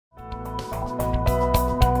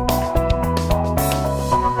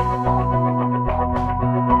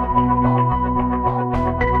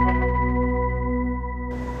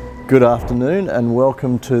Good afternoon and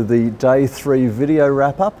welcome to the Day 3 video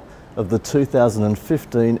wrap-up of the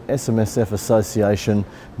 2015 SMSF Association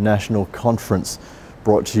National Conference,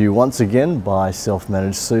 brought to you once again by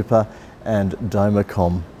Self-Managed Super and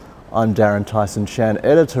Domacom. I'm Darren Tyson-Chan,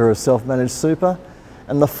 editor of Self-Managed Super,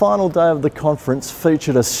 and the final day of the conference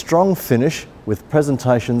featured a strong finish with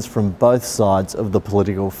presentations from both sides of the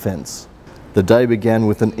political fence. The day began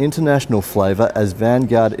with an international flavour as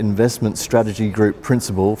Vanguard Investment Strategy Group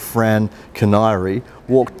Principal Fran Kanairi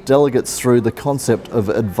walked delegates through the concept of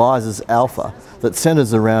Advisors Alpha that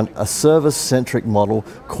centres around a service-centric model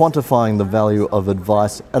quantifying the value of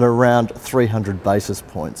advice at around 300 basis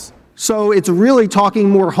points. So it's really talking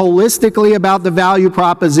more holistically about the value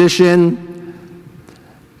proposition,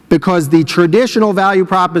 because the traditional value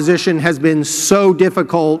proposition has been so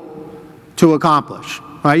difficult to accomplish.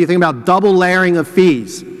 Right? You think about double layering of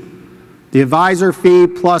fees. The advisor fee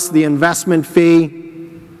plus the investment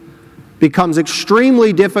fee becomes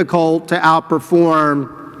extremely difficult to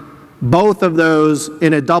outperform both of those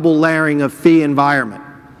in a double layering of fee environment.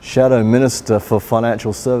 Shadow Minister for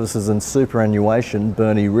Financial Services and Superannuation,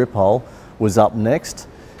 Bernie Ripoll, was up next,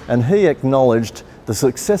 and he acknowledged the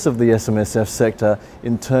success of the SMSF sector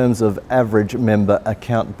in terms of average member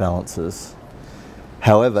account balances.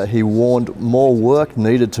 However, he warned more work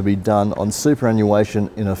needed to be done on superannuation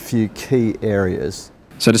in a few key areas.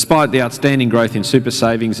 So despite the outstanding growth in super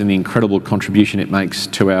savings and the incredible contribution it makes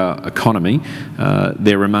to our economy,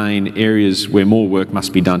 there remain areas where more work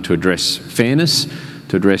must be done to address fairness,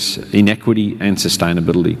 to address inequity and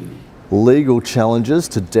sustainability. Legal challenges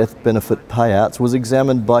to death benefit payouts was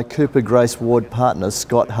examined by Cooper Grace Ward partner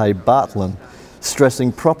Scott Hay-Bartlam,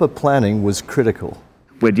 stressing proper planning was critical.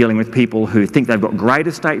 We're dealing with people who think they've got great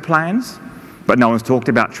estate plans, but no one's talked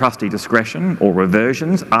about trustee discretion or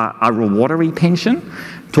reversions, a rewardery pension,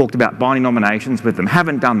 talked about binding nominations with them,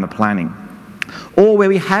 haven't done the planning. Or where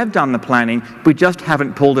we have done the planning, we just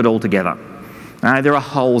haven't pulled it all together. There are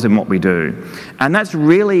holes in what we do. And that's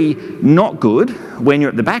really not good when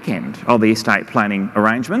you're at the back end of the estate planning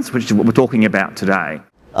arrangements, which is what we're talking about today.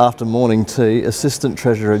 After morning tea, Assistant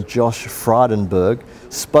Treasurer Josh Frydenberg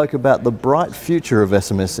spoke about the bright future of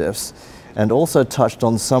SMSFs and also touched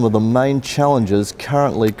on some of the main challenges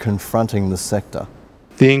currently confronting the sector.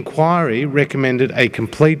 The inquiry recommended a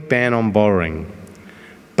complete ban on borrowing,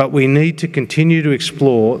 but we need to continue to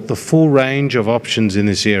explore the full range of options in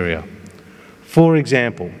this area. For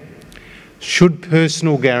example, should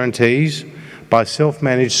personal guarantees by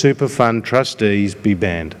self-managed super fund trustees be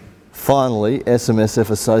banned? Finally, SMSF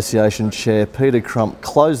Association Chair Peter Crump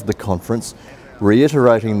closed the conference,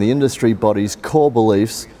 reiterating the industry body's core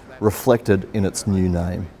beliefs reflected in its new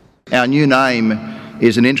name. Our new name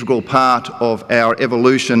is an integral part of our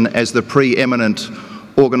evolution as the preeminent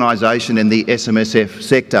organisation in the SMSF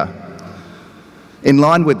sector. In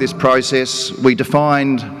line with this process, we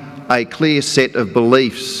defined a clear set of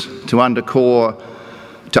beliefs to underpin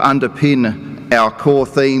our core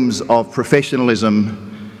themes of professionalism,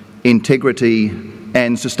 integrity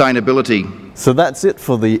and sustainability. So that's it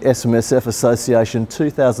for the SMSF Association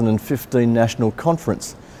 2015 National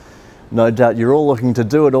Conference. No doubt you're all looking to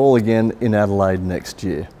do it all again in Adelaide next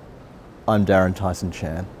year. I'm Darren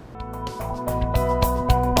Tyson-Chan.